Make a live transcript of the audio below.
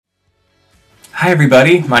Hi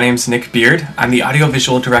everybody, my name's Nick Beard. I'm the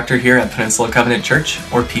audiovisual director here at Peninsula Covenant Church,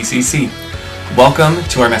 or PCC. Welcome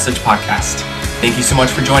to our Message Podcast. Thank you so much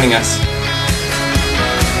for joining us.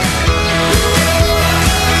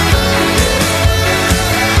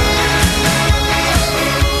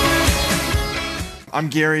 I'm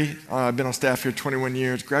Gary. I've been on staff here 21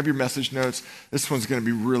 years. Grab your message notes. This one's going to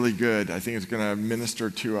be really good. I think it's going to minister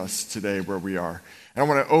to us today where we are. And I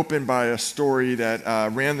want to open by a story that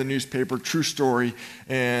ran the newspaper, true story,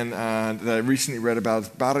 and that I recently read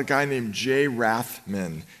about a guy named Jay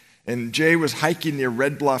Rathman. And Jay was hiking near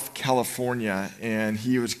Red Bluff, California, and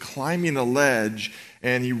he was climbing a ledge,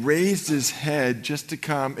 and he raised his head just to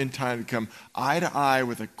come in time to come eye to eye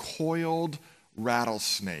with a coiled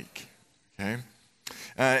rattlesnake. Okay?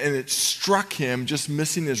 And it struck him, just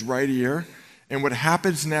missing his right ear. And what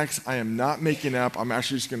happens next, I am not making up. I'm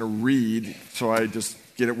actually just going to read, so I just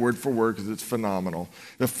get it word for word because it's phenomenal.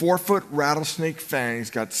 The 4-foot rattlesnake fangs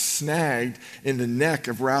got snagged in the neck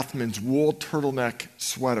of Rathman's wool turtleneck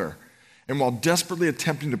sweater. And while desperately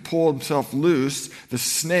attempting to pull himself loose, the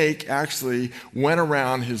snake actually went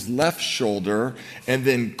around his left shoulder and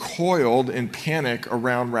then coiled in panic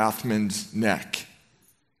around Rathman's neck,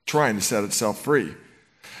 trying to set itself free.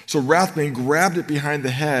 So Rathman grabbed it behind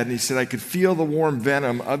the head, and he said, I could feel the warm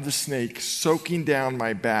venom of the snake soaking down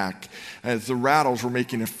my back as the rattles were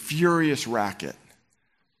making a furious racket.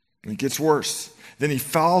 And it gets worse. Then he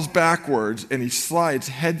falls backwards, and he slides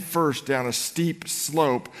headfirst down a steep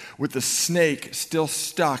slope with the snake still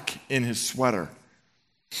stuck in his sweater.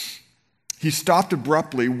 He stopped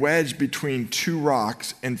abruptly, wedged between two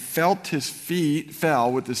rocks, and fell with his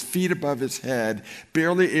feet above his head,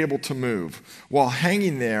 barely able to move. While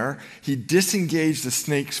hanging there, he disengaged the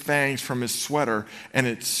snake's fangs from his sweater, and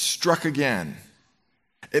it struck again.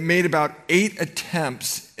 It made about 8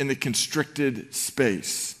 attempts in the constricted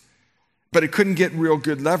space, but it couldn't get real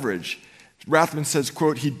good leverage. Rathman says,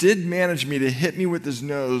 quote, he did manage to hit me with his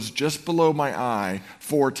nose just below my eye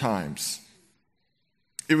 4 times.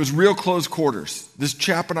 It was real close quarters. This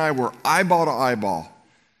chap and I were eyeball to eyeball.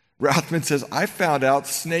 Rathman says, I found out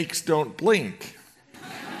snakes don't blink.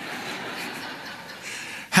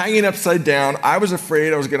 Hanging upside down, I was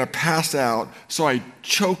afraid I was going to pass out, so I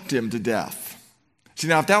choked him to death. See,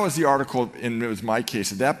 now, if that was the article and it was my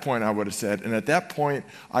case, at that point I would have said, and at that point,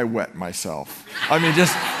 I wet myself. I mean,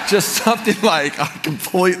 just something like I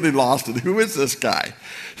completely lost it. Who is this guy?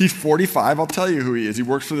 He's 45. I'll tell you who he is. He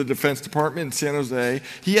works for the Defense Department in San Jose.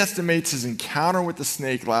 He estimates his encounter with the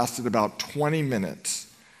snake lasted about 20 minutes.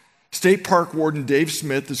 State Park Warden Dave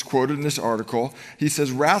Smith is quoted in this article. He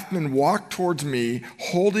says, Rathman walked towards me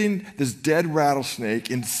holding this dead rattlesnake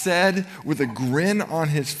and said with a grin on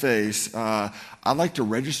his face, I'd like to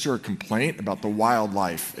register a complaint about the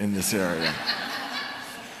wildlife in this area.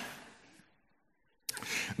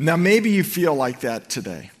 Now, maybe you feel like that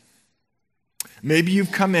today. Maybe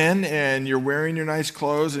you've come in and you're wearing your nice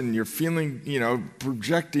clothes and you're feeling,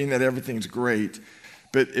 projecting that everything's great.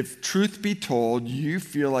 But if truth be told, you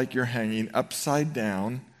feel like you're hanging upside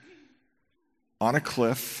down on a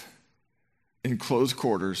cliff in close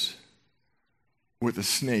quarters with a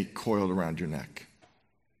snake coiled around your neck.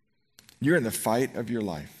 You're in the fight of your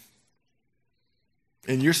life.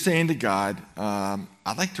 And you're saying to God,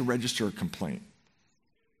 I'd like to register a complaint.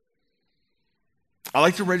 I'd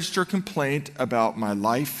like to register a complaint about my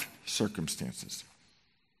life circumstances.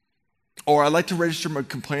 Or I'd like to register a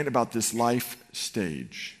complaint about this life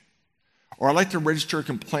stage. Or I'd like to register a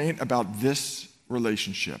complaint about this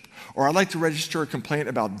relationship. Or I'd like to register a complaint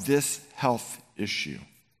about this health issue.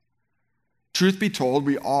 Truth be told,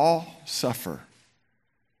 we all suffer.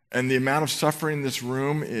 And the amount of suffering in this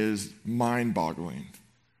room is mind-boggling.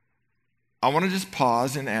 I want to just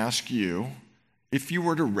pause and ask you, if you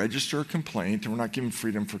were to register a complaint, and we're not giving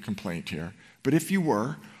freedom for complaint here, but if you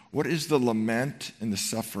were, what is the lament and the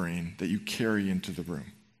suffering that you carry into the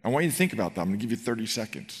room? I want you to think about that. I'm going to give you 30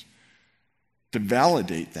 seconds to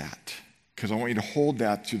validate that, because I want you to hold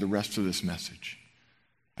that through the rest of this message.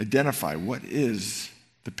 Identify what is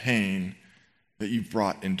the pain that you've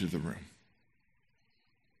brought into the room.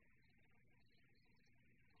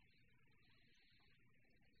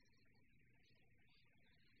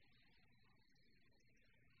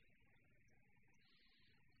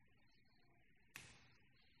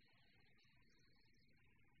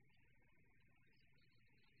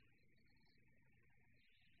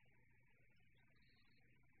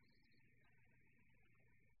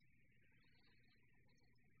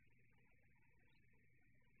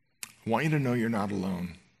 I want you to know you're not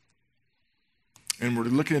alone. And we're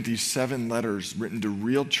looking at these 7 letters written to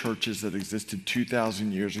real churches that existed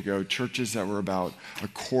 2,000 years ago, churches that were about a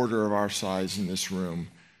quarter of our size in this room.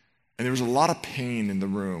 And there was a lot of pain in the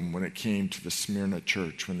room when it came to the Smyrna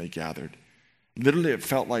church when they gathered. Literally, it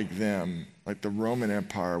felt like them, like the Roman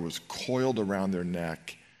Empire was coiled around their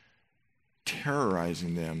neck,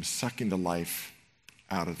 terrorizing them, sucking the life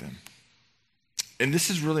out of them. And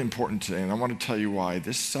this is really important today, and I want to tell you why.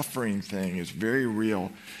 This suffering thing is very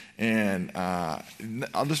real, and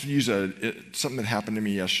I'll just use something that happened to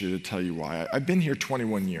me yesterday to tell you why. I've been here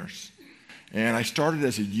 21 years, and I started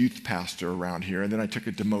as a youth pastor around here, and then I took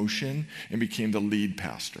a demotion and became the lead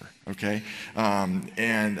pastor, okay?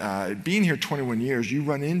 Being here 21 years, you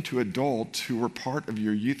run into adults who were part of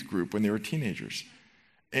your youth group when they were teenagers.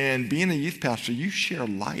 And being a youth pastor, you share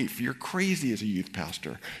life. You're crazy as a youth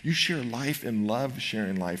pastor. You share life and love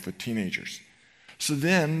sharing life with teenagers. So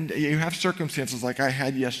then you have circumstances like I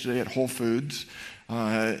had yesterday at Whole Foods.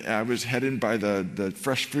 I was headed by the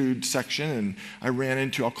fresh food section, and I ran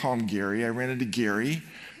into, I'll call him Gary. I ran into Gary,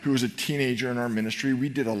 who was a teenager in our ministry. We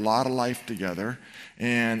did a lot of life together.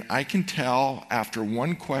 And I can tell after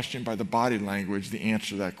one question by the body language the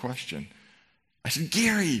answer to that question. I said,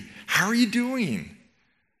 Gary, how are you doing?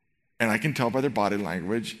 And I can tell by their body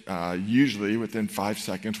language, usually within 5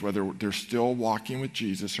 seconds, whether they're still walking with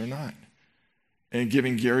Jesus or not. And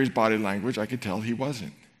given Gary's body language, I could tell he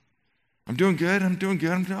wasn't. I'm doing good.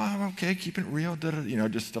 I'm okay, keeping it real,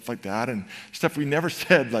 just stuff like that. And stuff we never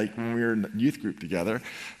said like when we were in youth group together.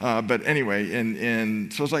 But anyway,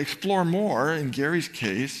 and so as I explore more, in Gary's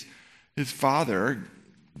case, his father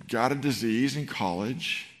got a disease in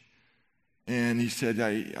college. And he said,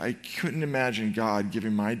 I couldn't imagine God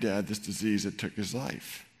giving my dad this disease that took his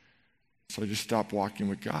life. So I just stopped walking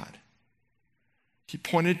with God. He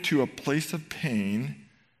pointed to a place of pain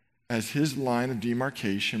as his line of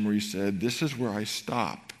demarcation where he said, this is where I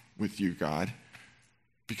stop with you, God,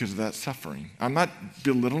 because of that suffering. I'm not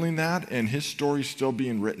belittling that, and his story's still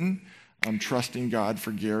being written. I'm trusting God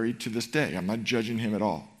for Gary to this day. I'm not judging him at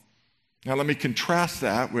all. Now, let me contrast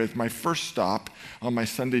that with my first stop on my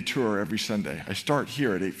Sunday tour every Sunday. I start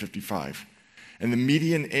here at 8:55, and the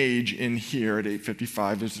median age in here at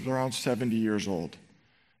 8:55 is around 70 years old.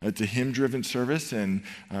 It's a hymn-driven service, and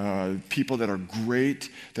people that are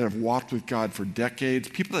great, that have walked with God for decades,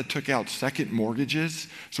 people that took out second mortgages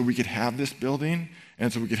so we could have this building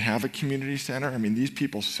and so we could have a community center. I mean, these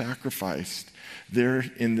people sacrificed. They're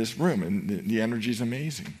in this room, and the energy is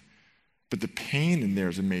amazing. But the pain in there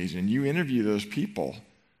is amazing. You interview those people.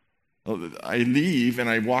 I leave and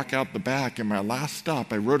I walk out the back, and my last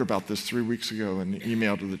stop, I wrote about this 3 weeks ago in an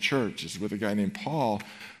email to the church, is with a guy named Paul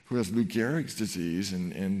who has Lou Gehrig's disease,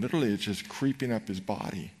 and literally it's just creeping up his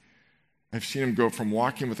body. I've seen him go from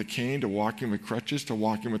walking with a cane to walking with crutches to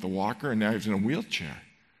walking with a walker, and now he's in a wheelchair,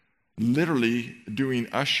 literally doing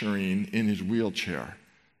ushering in his wheelchair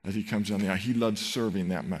as he comes down the aisle. He loves serving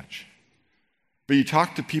that much. But you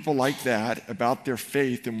talk to people like that about their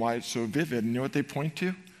faith and why it's so vivid, and you know what they point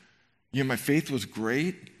to? My faith was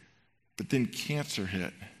great, but then cancer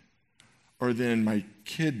hit. Or then my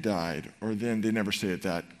kid died. Or then, they never say it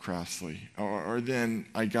that crassly. Or then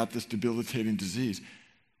I got this debilitating disease.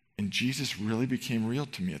 And Jesus really became real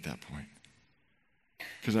to me at that point.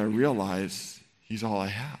 Because I realized he's all I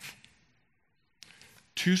have.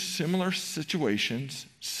 2 similar situations,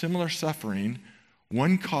 similar suffering.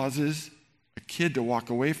 One causes a kid to walk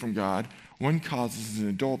away from God. One causes an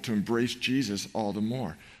adult to embrace Jesus all the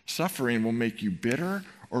more. Suffering will make you bitter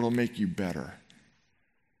or it'll make you better.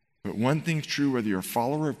 But one thing's true, whether you're a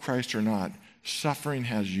follower of Christ or not, suffering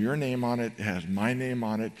has your name on it. It has my name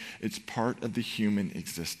on it. It's part of the human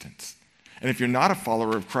existence. And if you're not a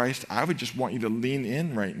follower of Christ, I would just want you to lean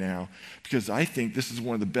in right now, because I think this is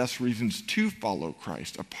one of the best reasons to follow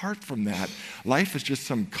Christ. Apart from that, life is just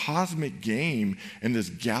some cosmic game in this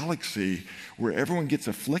galaxy where everyone gets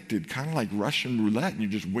afflicted, kind of like Russian roulette, and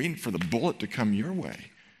you're just waiting for the bullet to come your way.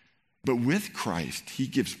 But with Christ, he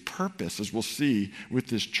gives purpose, as we'll see with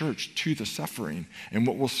this church, to the suffering. And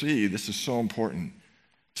what we'll see, this is so important,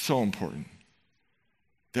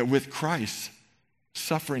 that with Christ,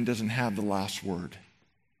 suffering doesn't have the last word.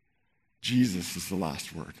 Jesus is the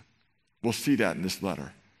last word. We'll see that in this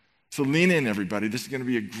letter. So lean in, everybody. This is going to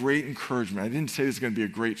be a great encouragement. I didn't say this is going to be a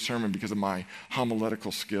great sermon because of my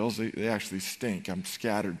homiletical skills. They actually stink. I'm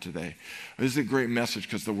scattered today. This is a great message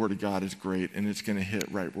because the Word of God is great, and it's going to hit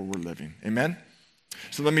right where we're living. Amen?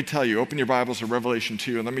 So let me tell you, open your Bibles to Revelation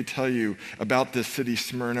 2, and let me tell you about this city,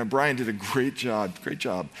 Smyrna. Brian did a great job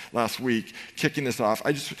last week kicking this off.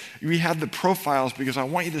 We had the profiles because I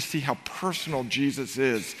want you to see how personal Jesus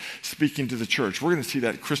is speaking to the church. We're going to see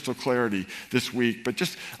that crystal clarity this week, but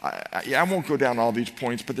I won't go down all these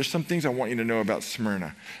points, but there's some things I want you to know about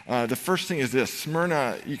Smyrna. The first thing is this.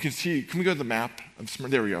 Smyrna, you can see, can we go to the map of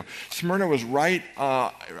Smyrna? There we go. Smyrna was right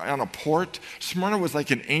on a port. Smyrna was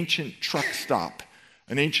like an ancient truck stop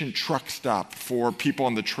for people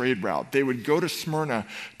on the trade route. They would go to Smyrna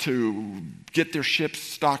to get their ships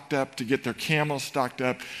stocked up, to get their camels stocked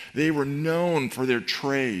up. They were known for their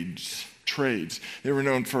trades. They were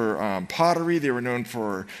known for pottery. They were known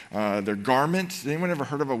for their garments. Anyone ever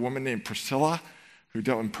heard of a woman named Priscilla who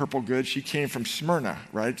dealt in purple goods? She came from Smyrna,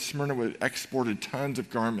 right? Smyrna exported tons of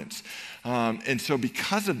garments. And so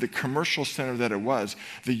because of the commercial center that it was,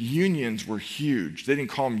 the unions were huge. They didn't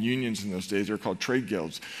call them unions in those days. They were called trade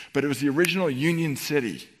guilds. But it was the original union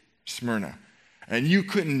city, Smyrna. And you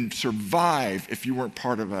couldn't survive if you weren't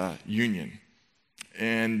part of a union.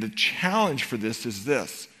 And the challenge for this is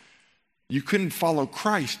this. You couldn't follow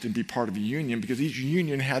Christ and be part of a union because each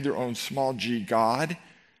union had their own small g God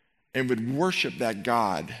and would worship that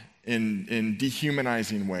God in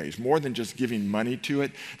dehumanizing ways. More than just giving money to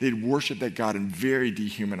it, they'd worship that God in very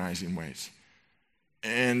dehumanizing ways.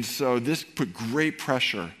 And so this put great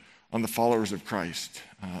pressure on the followers of Christ.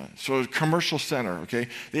 So a commercial center, okay?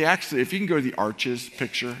 They actually, if you can go to the Arches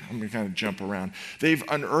picture, I'm going to kind of jump around. They've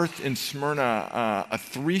unearthed in Smyrna a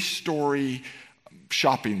 3-story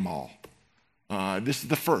shopping mall. This is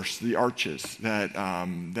the first, the Arches that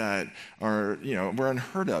are, were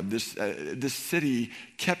unheard of. This city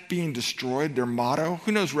kept being destroyed. Their motto,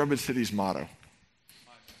 who knows Redwood City's motto?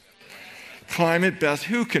 Climate best.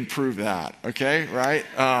 Who can prove that? Okay, right?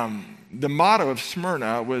 The motto of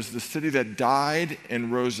Smyrna was the city that died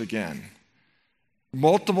and rose again.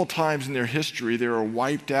 Multiple times in their history, they were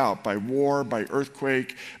wiped out by war, by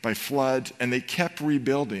earthquake, by floods, and they kept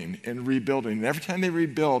rebuilding and rebuilding. And every time they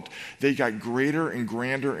rebuilt, they got greater and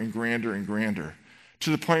grander and grander and grander, to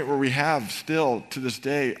the point where we have still, to this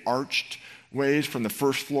day, arched ways from the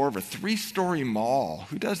first floor of a 3-story mall.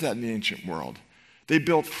 Who does that in the ancient world? They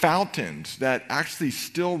built fountains that actually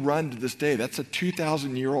still run to this day. That's a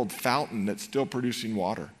 2,000-year-old fountain that's still producing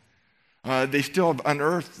water. They still have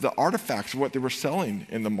unearthed the artifacts of what they were selling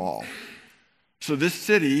in the mall. So this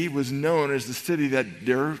city was known as the city that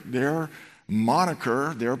their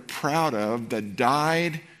moniker they're proud of, that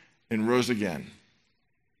died and rose again.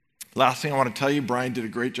 Last thing I want to tell you, Brian did a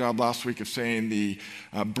great job last week of saying the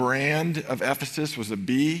brand of Ephesus was a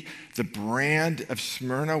bee. The brand of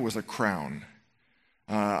Smyrna was a crown.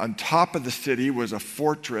 On top of the city was a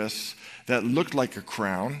fortress that looked like a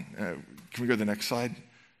crown. Can we go to the next slide?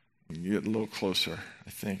 Get a little closer,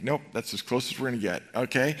 I think. Nope, that's as close as we're going to get.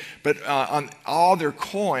 Okay, but on all their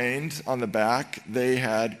coins on the back, they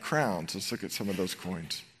had crowns. Let's look at some of those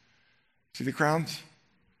coins. See the crowns?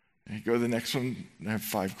 Okay, go to the next one. I have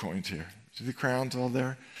 5 coins here. See the crowns all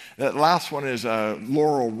there? That last one is a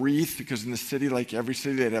laurel wreath, because in the city, like every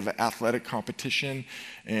city, they'd have an athletic competition,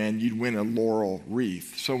 and you'd win a laurel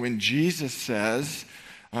wreath. So when Jesus says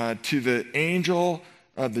to the angel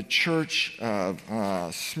of the church of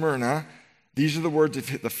Smyrna, these are the words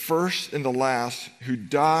of the first and the last who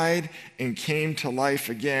died and came to life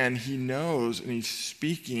again. He knows, and he's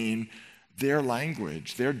speaking their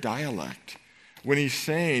language, their dialect. When he's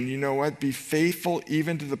saying, you know what, be faithful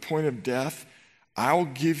even to the point of death, I'll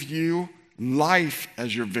give you life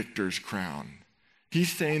as your victor's crown.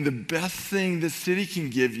 He's saying the best thing the city can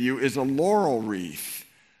give you is a laurel wreath.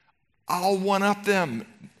 I'll one-up them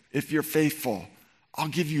if you're faithful. I'll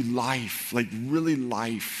give you life, like really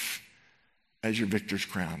life, as your victor's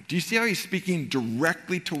crown. Do you see how he's speaking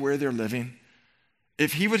directly to where they're living?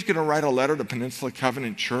 If he was going to write a letter to Peninsula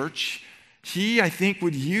Covenant Church, he, I think,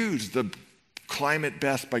 would use the climate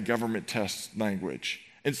best by government test language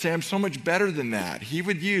and say, I'm so much better than that. He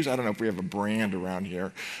would use, I don't know if we have a brand around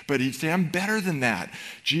here, but he'd say, I'm better than that.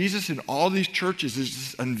 Jesus in all these churches is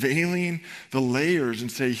just unveiling the layers and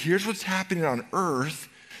say, here's what's happening on earth.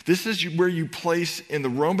 This is where you place in the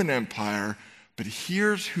Roman Empire, but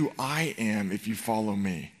here's who I am if you follow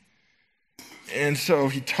me. And so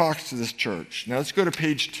he talks to this church. Now let's go to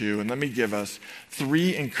page 2, and let me give us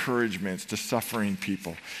 3 encouragements to suffering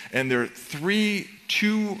people. And there are 3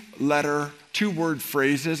 two-word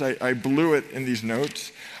phrases. I blew it in these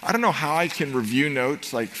notes. I don't know how I can review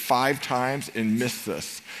notes like 5 times and miss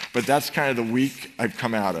this, but that's kind of the week I've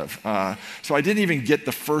come out of. So I didn't even get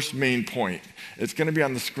the first main point. It's going to be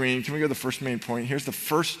on the screen. Can we go to the first main point? Here's the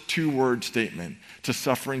first 2-word statement to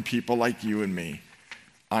suffering people like you and me.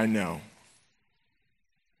 I know.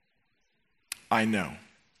 I know.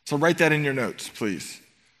 So write that in your notes, please.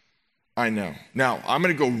 I know. Now, I'm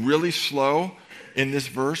going to go really slow in this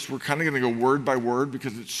verse. We're kind of going to go word by word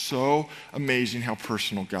because it's so amazing how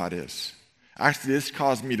personal God is. Actually, this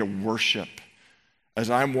caused me to worship as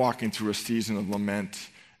I'm walking through a season of lament.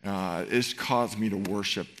 It's caused me to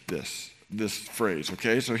worship this phrase,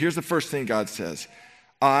 okay? So here's the first thing God says.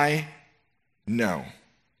 I know.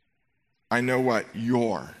 I know what?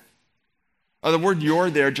 Your. The word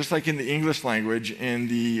your there, just like in the English language, and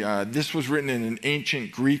this was written in an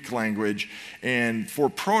ancient Greek language, and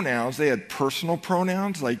for pronouns, they had personal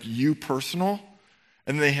pronouns, like you personal,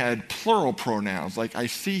 and they had plural pronouns, like I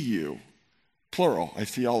see you, plural, I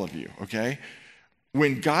see all of you, okay?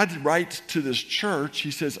 When God writes to this church,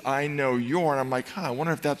 he says, I know your, and I'm like, I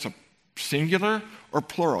wonder if that's a singular or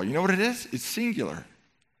plural. You know what it is? It's singular.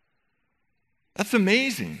 That's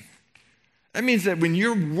amazing. That means that when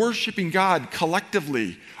you're worshiping God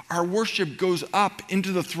collectively, our worship goes up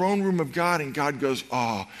into the throne room of God, and God goes,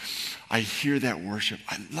 oh, I hear that worship.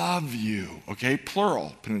 I love you, okay?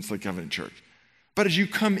 Plural, Peninsula Covenant Church. But as you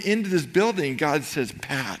come into this building, God says,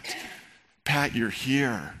 Pat, you're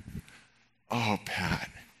here. Oh, Pat.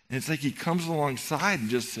 And it's like he comes alongside and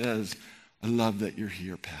just says, I love that you're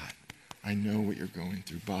here, Pat. I know what you're going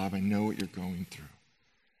through. Bob, I know what you're going through.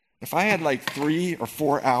 If I had like 3 or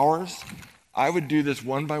 4 hours, I would do this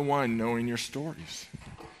one by one, knowing your stories.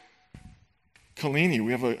 Kalini,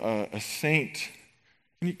 we have a saint.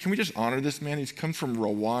 Can we just honor this man? He's come from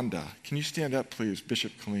Rwanda. Can you stand up, please,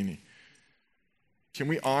 Bishop Kalini? Can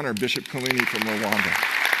we honor Bishop Kalini from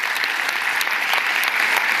Rwanda?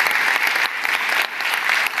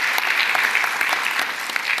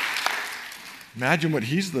 Imagine what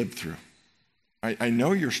he's lived through. I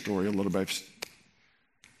know your story a little bit.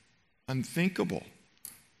 Unthinkable.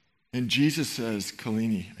 And Jesus says,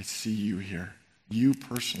 Kalini, I see you here. You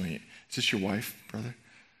personally. Is this your wife, brother?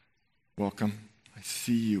 Welcome. I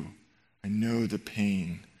see you. I know the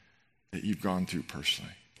pain that you've gone through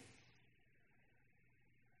personally.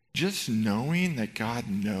 Just knowing that God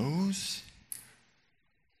knows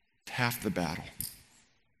is half the battle.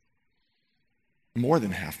 More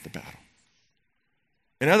than half the battle.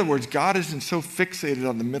 In other words, God isn't so fixated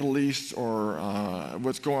on the Middle East or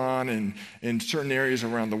what's going on in certain areas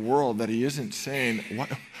around the world that he isn't saying,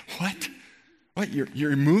 what,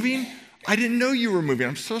 you're moving? I didn't know you were moving.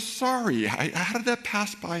 I'm so sorry. How did that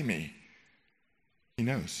pass by me? He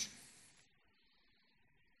knows.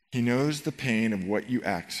 He knows the pain of what you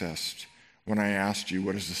accessed when I asked you,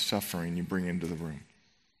 what is the suffering you bring into the room?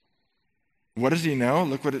 What does he know?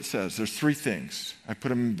 Look what it says. There's 3 things. I put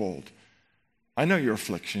them in bold. I know your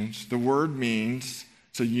afflictions. The word means,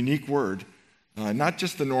 it's a unique word, not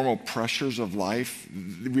just the normal pressures of life.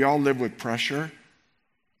 We all live with pressure,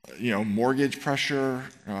 mortgage pressure,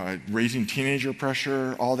 raising teenager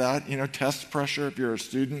pressure, all that, test pressure if you're a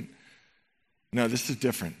student. No, this is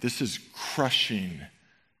different. This is crushing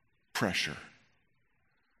pressure.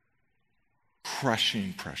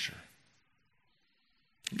 Crushing pressure.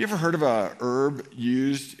 Have you ever heard of a herb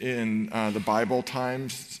used in the Bible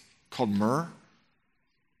times called myrrh?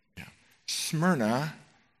 Yeah. Smyrna,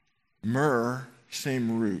 myrrh,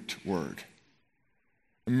 same root word.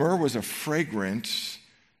 Myrrh was a fragrance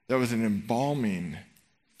that was an embalming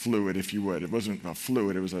fluid, if you would. It wasn't a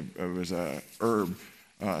fluid, it was a herb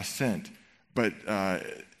scent. But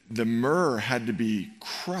the myrrh had to be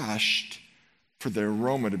crushed for the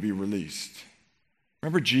aroma to be released.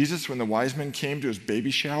 Remember Jesus when the wise men came to his baby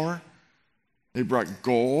shower? They brought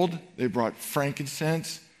gold, they brought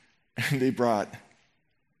frankincense, and they brought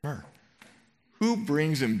myrrh. Who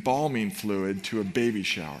brings embalming fluid to a baby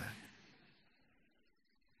shower?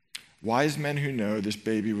 Wise men who know this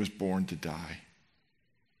baby was born to die.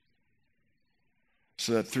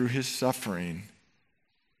 So that through his suffering,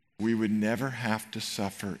 we would never have to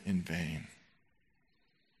suffer in vain.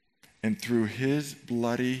 And through his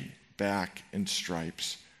bloody back and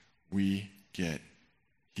stripes, we get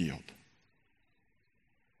healed.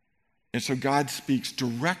 And so God speaks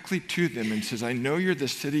directly to them and says, I know you're the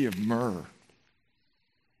city of myrrh,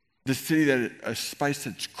 the city that a spice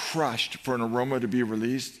that's crushed for an aroma to be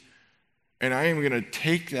released. And I am going to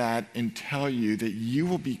take that and tell you that you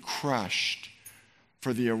will be crushed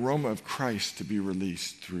for the aroma of Christ to be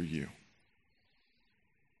released through you.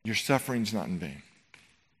 Your suffering's not in vain.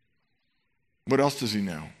 What else does he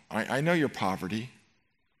know? I know your poverty.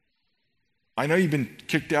 I know you've been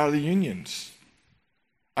kicked out of the unions.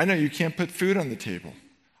 I know you can't put food on the table.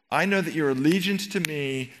 I know that your allegiance to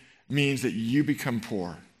me means that you become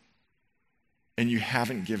poor and you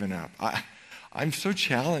haven't given up. I'm so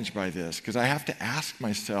challenged by this because I have to ask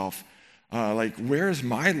myself, where is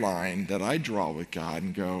my line that I draw with God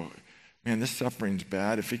and go, man, this suffering's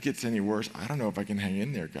bad. If it gets any worse, I don't know if I can hang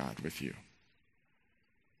in there, God, with you.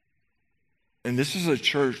 And this is a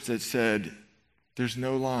church that said, there's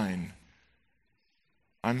no line.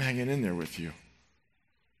 I'm hanging in there with you.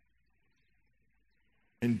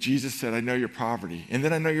 And Jesus said, I know your poverty. And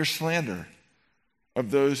then I know your slander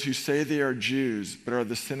of those who say they are Jews, but are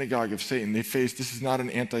the synagogue of Satan. This is not an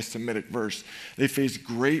anti-Semitic verse. They face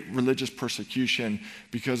great religious persecution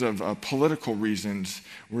because of political reasons,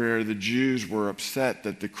 where the Jews were upset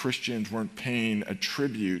that the Christians weren't paying a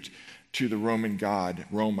tribute to the Roman god,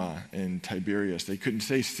 Roma, and Tiberius. They couldn't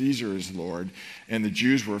say Caesar is Lord, and the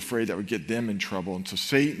Jews were afraid that would get them in trouble. And so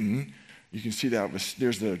Satan, you can see that,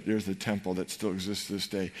 there's the temple that still exists to this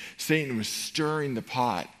day. Satan was stirring the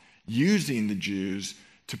pot, using the Jews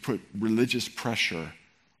to put religious pressure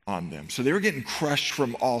on them. So they were getting crushed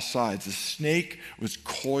from all sides. The snake was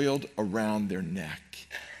coiled around their neck.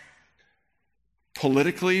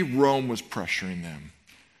 Politically, Rome was pressuring them.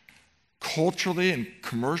 Culturally and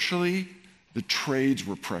commercially, the trades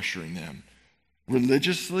were pressuring them.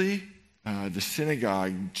 Religiously, the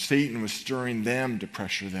synagogue, Satan was stirring them to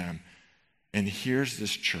pressure them. And here's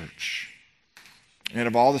this church. And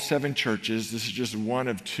of all the 7 churches, this is just one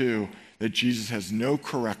of 2 that Jesus has no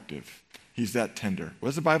corrective. He's that tender. What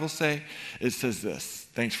does the Bible say? It says this.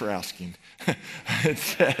 Thanks for asking. It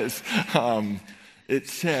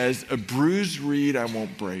says, a bruised reed I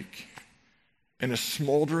won't break, and a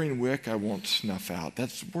smoldering wick I won't snuff out.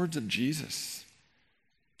 That's words of Jesus.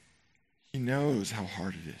 He knows how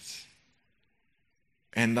hard it is.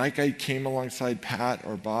 And like I came alongside Pat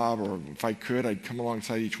or Bob, or if I could, I'd come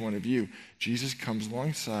alongside each one of you. Jesus comes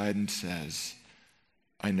alongside and says,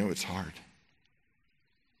 I know it's hard.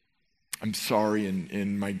 I'm sorry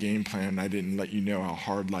in my game plan I didn't let you know how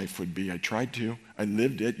hard life would be. I tried to. I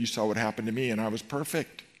lived it. You saw what happened to me, and I was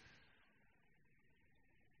perfect.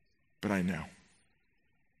 But I know.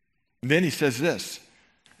 And then he says this.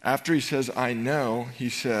 After he says, I know, he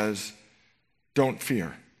says, don't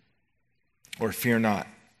fear, or fear not.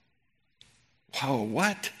 Whoa,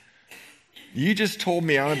 what? You just told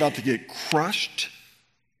me I'm about to get crushed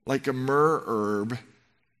like a myrrh herb,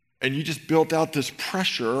 and you just built out this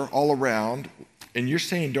pressure all around, and you're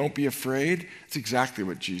saying don't be afraid? That's exactly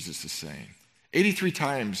what Jesus is saying. 83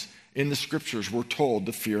 times in the scriptures we're told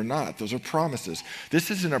to fear not. Those are promises. This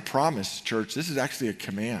isn't a promise, church. This is actually a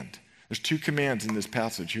command. There's 2 commands in this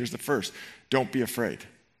passage. Here's the first. Don't be afraid.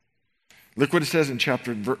 Look what it says in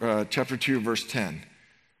chapter 2, verse 10.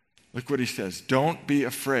 Look what he says. Don't be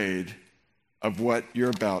afraid of what you're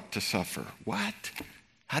about to suffer. What?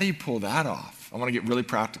 How do you pull that off? I want to get really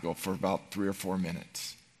practical for about 3 or 4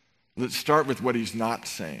 minutes. Let's start with what he's not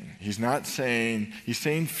saying. He's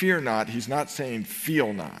saying fear not. He's not saying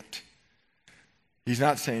feel not. He's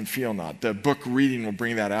not saying feel not. The book reading will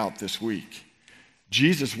bring that out this week.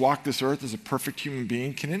 Jesus walked this earth as a perfect human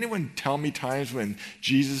being. Can anyone tell me times when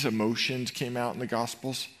Jesus' emotions came out in the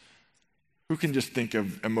Gospels? Who can just think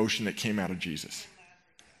of emotion that came out of Jesus?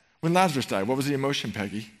 When Lazarus died, what was the emotion,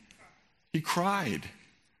 Peggy? He cried.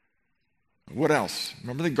 What else?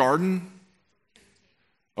 Remember the garden?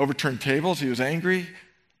 Overturned tables, he was angry.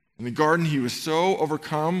 In the garden, he was so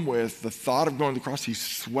overcome with the thought of going to the cross, he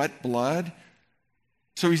sweat blood.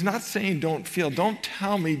 So he's not saying don't feel. Don't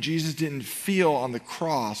tell me Jesus didn't feel on the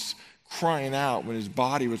cross crying out when his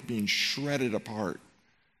body was being shredded apart.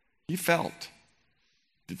 He felt.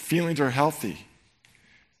 The feelings are healthy.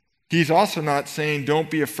 He's also not saying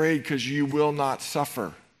don't be afraid because you will not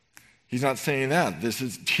suffer. He's not saying that.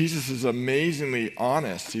 Jesus is amazingly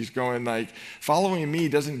honest. He's going like, following me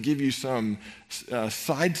doesn't give you some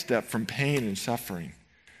sidestep from pain and suffering.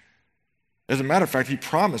 As a matter of fact, he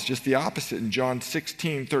promised just the opposite in John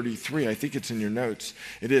 16:33. I think it's in your notes.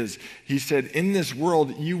 It is. He said, in this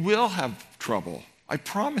world, you will have trouble. I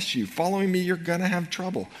promise you, following me, you're going to have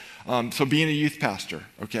trouble. So being a youth pastor,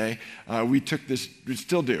 okay, we took this, we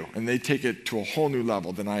still do, and they take it to a whole new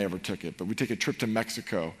level than I ever took it. But we take a trip to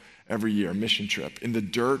Mexico every year, a mission trip, in the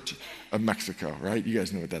dirt of Mexico, right? You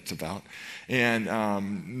guys know what that's about. And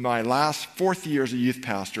my last 4th year as a youth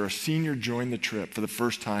pastor, a senior joined the trip for the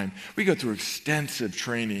first time. We go through extensive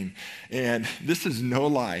training, and this is no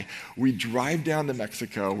lie. We drive down to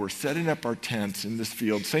Mexico. We're setting up our tents in this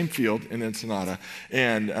field, same field in Ensenada,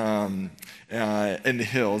 and in the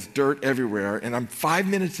hills, dirt everywhere. And I'm 5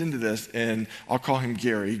 minutes into this, and I'll call him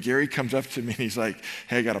Gary. Gary comes up to me, and he's like,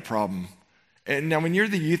 hey, I got a problem. And now when you're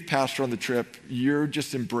the youth pastor on the trip, you're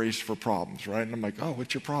just embraced for problems, right? And I'm like, oh,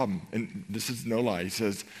 what's your problem? And this is no lie. He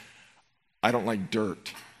says, I don't like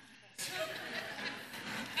dirt.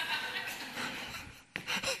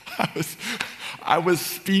 I was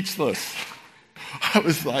speechless. I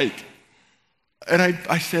was like, and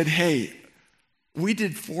I said, hey, we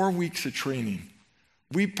did 4 weeks of training.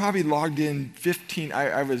 We probably logged in 15.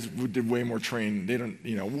 We did way more training. They don't,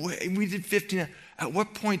 we did 15. At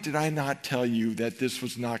what point did I not tell you that this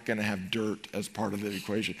was not going to have dirt as part of the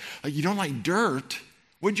equation? Like, you don't like dirt?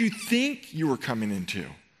 What did you think you were coming into?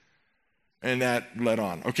 And that led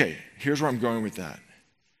on. Okay, here's where I'm going with that.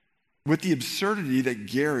 With the absurdity that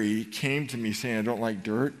Gary came to me saying I don't like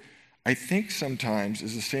dirt, I think sometimes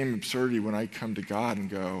is the same absurdity when I come to God and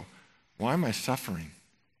go, why am I suffering?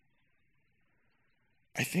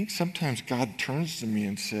 I think sometimes God turns to me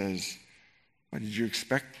and says, did you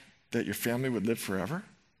expect that your family would live forever?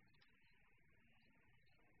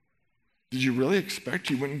 Did you really expect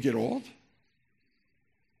you wouldn't get old?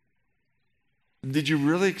 Did you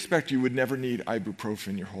really expect you would never need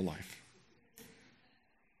ibuprofen your whole life?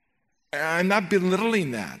 I'm not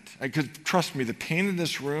belittling that, because trust me, the pain in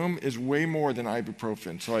this room is way more than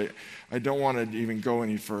ibuprofen, so I don't want to even go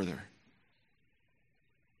any further.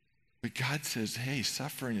 But God says, hey,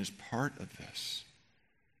 suffering is part of this.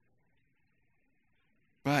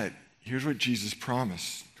 But here's what Jesus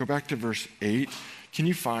promised. Go back to verse 8. Can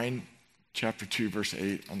you find chapter 2, verse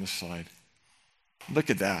 8 on the slide? Look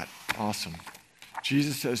at that. Awesome.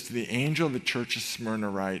 Jesus says to the angel of the church of Smyrna,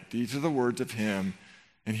 write, these are the words of him,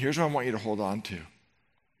 and here's what I want you to hold on to,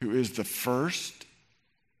 who is the first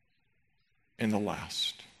and the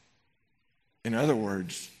last. In other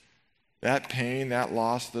words, that pain, that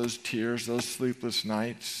loss, those tears, those sleepless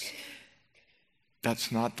nights,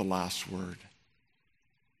 that's not the last word.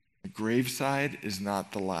 The graveside is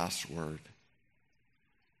not the last word.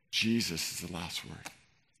 Jesus is the last word.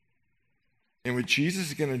 And what Jesus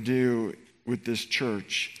is going to do with this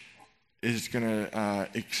church is going to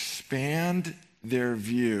expand their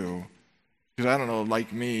view. Because I don't know,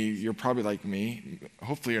 like me, you're probably like me.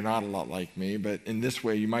 Hopefully you're not a lot like me, but in this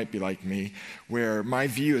way you might be like me, where my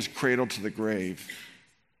view is cradle to the grave.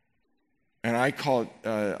 And I call it,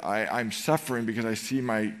 I'm suffering because I see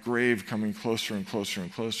my grave coming closer and closer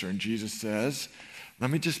and closer. And Jesus says, let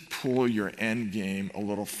me just pull your end game a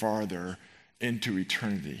little farther into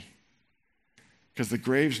eternity. Because the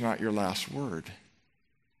grave's not your last word.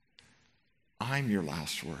 I'm your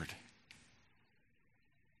last word.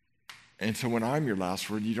 And so when I'm your last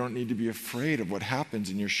word, you don't need to be afraid of what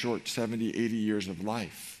happens in your short 70, 80 years of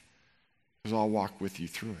life, because I'll walk with you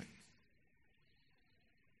through it.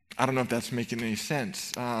 I don't know if that's making any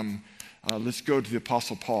sense. Let's go to the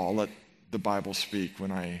Apostle Paul. I'll let the Bible speak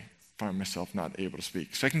when I find myself not able to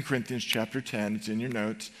speak. 2 Corinthians chapter 10, it's in your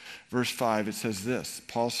notes, verse 5, it says this.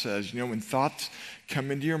 Paul says, when thoughts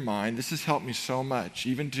come into your mind, this has helped me so much,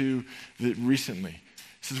 even to recently.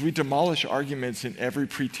 It says, we demolish arguments in every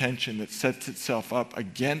pretension that sets itself up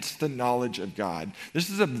against the knowledge of God.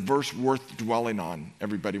 This is a verse worth dwelling on,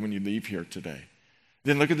 everybody, when you leave here today.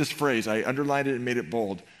 Then look at this phrase. I underlined it and made it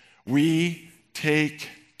bold. We take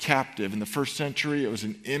captive. In the first century, it was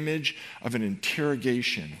an image of an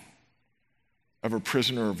interrogation of a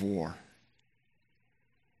prisoner of war.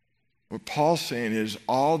 What Paul's saying is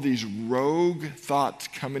all these rogue thoughts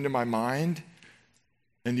come into my mind,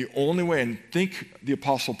 and the only way, and think the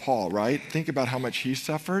Apostle Paul, right? Think about how much he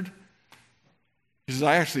suffered. He says,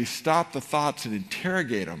 I actually stop the thoughts and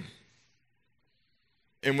interrogate them.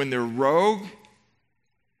 And when they're rogue,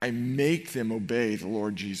 I make them obey the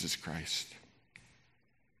Lord Jesus Christ.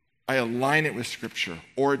 I align it with Scripture,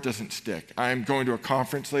 or it doesn't stick. I'm going to a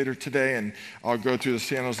conference later today, and I'll go through the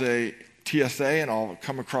San Jose TSA, and I'll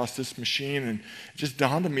come across this machine, and it just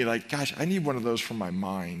dawned on me, like, gosh, I need one of those for my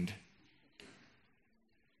mind.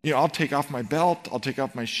 I'll take off my belt, I'll take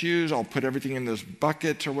off my shoes, I'll put everything in those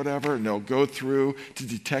buckets or whatever, and they'll go through to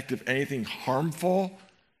detect if anything harmful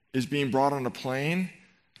is being brought on a plane.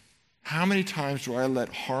 How many times do I let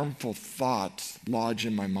harmful thoughts lodge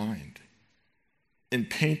in my mind and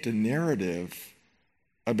paint a narrative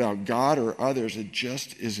about God or others that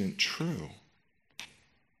just isn't true?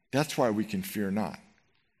 That's why we can fear not.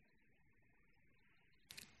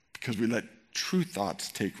 Because we let true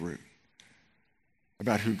thoughts take root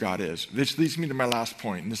about who God is. This leads me to my last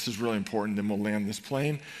point, and this is really important, then we'll land this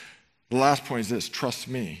plane. The last point is this: trust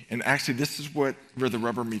me. And actually, this is where the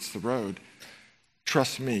rubber meets the road.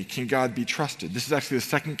 Trust me. Can God be trusted? This is actually the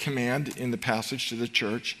second command in the passage to the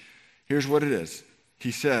church. Here's what it is.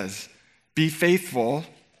 He says, be faithful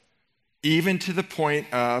even to the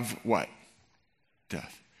point of what?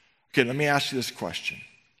 Death. Okay, let me ask you this question.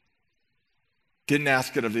 Didn't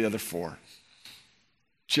ask it of the other four.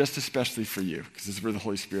 Just especially for you, because this is where the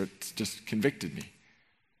Holy Spirit just convicted me.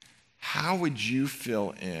 How would you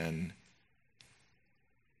fill in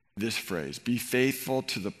this phrase, be faithful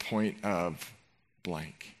to the point of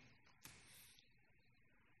blank.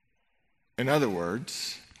 In other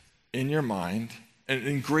words, in your mind, and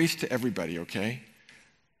in grace to everybody, okay?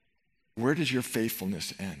 Where does your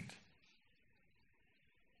faithfulness end?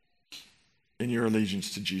 In your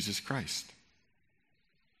allegiance to Jesus Christ.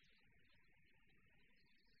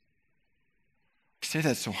 I say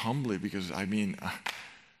that so humbly because,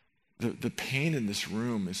 the pain in this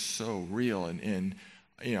room is so real, and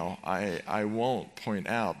I won't point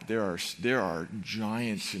out, there are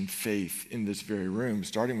giants in faith in this very room,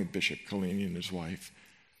 starting with Bishop Kalini and his wife,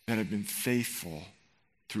 that have been faithful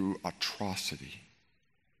through atrocity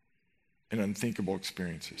and unthinkable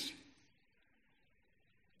experiences.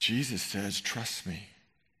 Jesus says, trust me.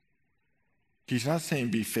 He's not saying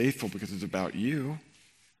be faithful because it's about you.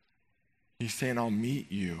 He's saying I'll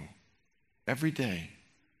meet you every day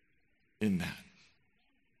in that.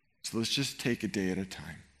 So let's just take a day at a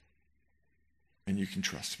time, and you can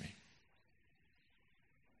trust me.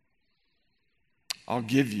 I'll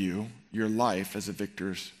give you your life as a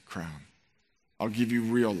victor's crown. I'll give you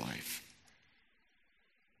real life.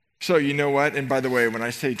 So you know what? And by the way, when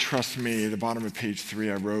I say trust me, at the bottom of page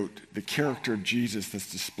 3, I wrote the character of Jesus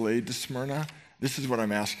that's displayed to Smyrna. This is what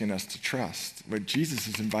I'm asking us to trust. What Jesus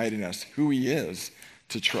is inviting us, who he is,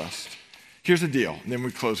 to trust. Here's the deal, and then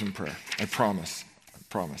we close in prayer. I promise.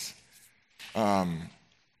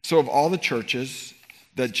 So of all the churches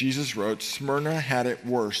that Jesus wrote, Smyrna had it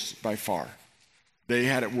worse by far. They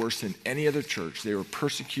had it worse than any other church. They were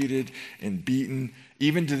persecuted and beaten,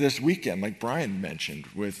 even to this weekend, like Brian mentioned,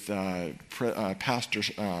 with Pastor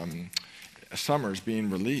Summers being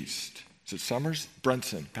released. Is it Summers?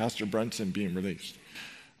 Pastor Brunson being released.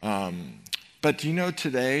 But do you know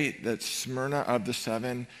today that Smyrna of the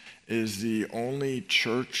 7 is the only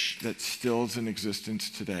church that still is in existence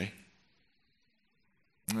today?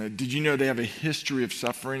 Did you know they have a history of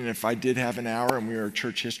suffering? And if I did have an hour and we were a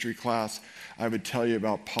church history class, I would tell you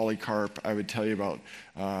about Polycarp. I would tell you about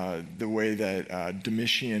the way that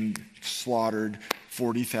Domitian slaughtered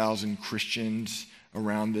 40,000 Christians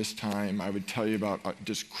around this time. I would tell you about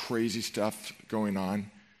just crazy stuff going on.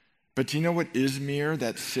 But do you know what Izmir,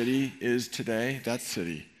 that city, is today? That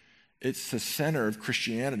city. It's the center of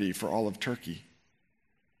Christianity for all of Turkey.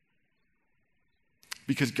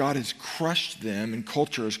 Because God has crushed them and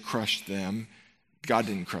culture has crushed them. God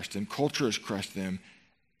didn't crush them. Culture has crushed them.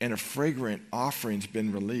 And a fragrant offering's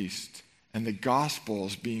been released. And the gospel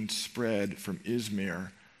is being spread from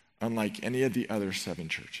Izmir, unlike any of the other 7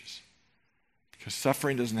 churches. Because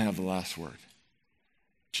suffering doesn't have the last word.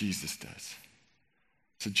 Jesus does.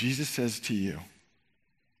 So Jesus says to you,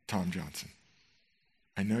 Tom Johnson,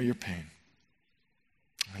 I know your pain.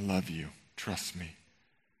 I love you. Trust me.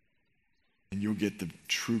 And you'll get the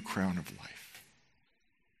true crown of life.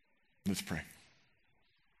 Let's pray.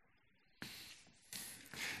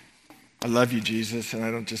 I love you, Jesus, and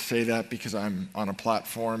I don't just say that because I'm on a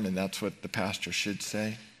platform and that's what the pastor should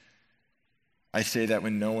say. I say that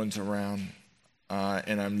when no one's around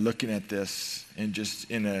and I'm looking at this and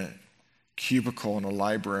just in a cubicle in a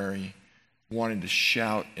library wanting to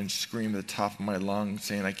shout and scream at the top of my lungs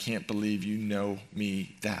saying, I can't believe you know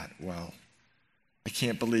me that well. I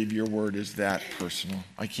can't believe your word is that personal.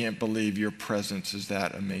 I can't believe your presence is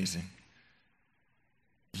that amazing.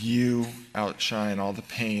 You outshine all the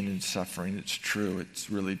pain and suffering. It's true. It's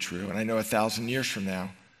really true. And I know 1,000 years from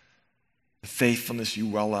now, the faithfulness you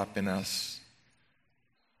well up in us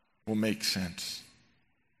will make sense.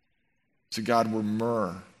 So God, we're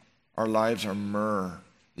myrrh. Our lives are myrrh.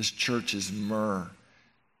 This church is myrrh.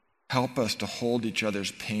 Help us to hold each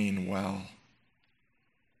other's pain well.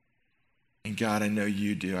 And God, I know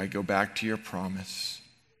you do. I go back to your promise.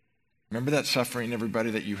 Remember that suffering, everybody,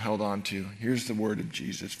 that you held on to? Here's the word of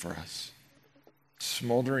Jesus for us.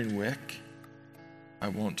 Smoldering wick, I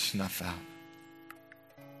won't snuff out.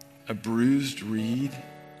 A bruised reed,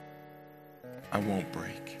 I won't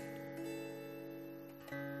break.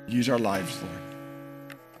 Use our lives, Lord.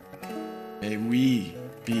 May we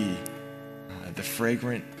be the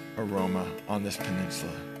fragrant aroma on this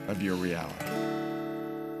peninsula of your reality.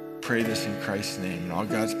 Pray this in Christ's name. And all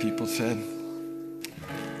God's people said,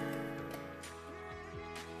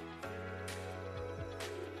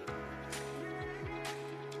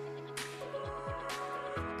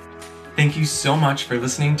 Thank you so much for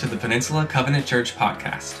listening to the Peninsula Covenant Church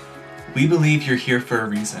podcast. We believe you're here for a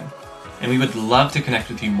reason, and we would love to connect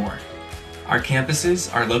with you more. Our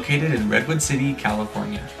campuses are located in Redwood City,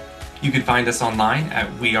 California. You can find us online at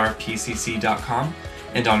wearepcc.com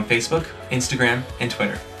and on Facebook, Instagram, and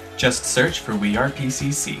Twitter. Just search for We Are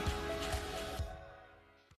PCC.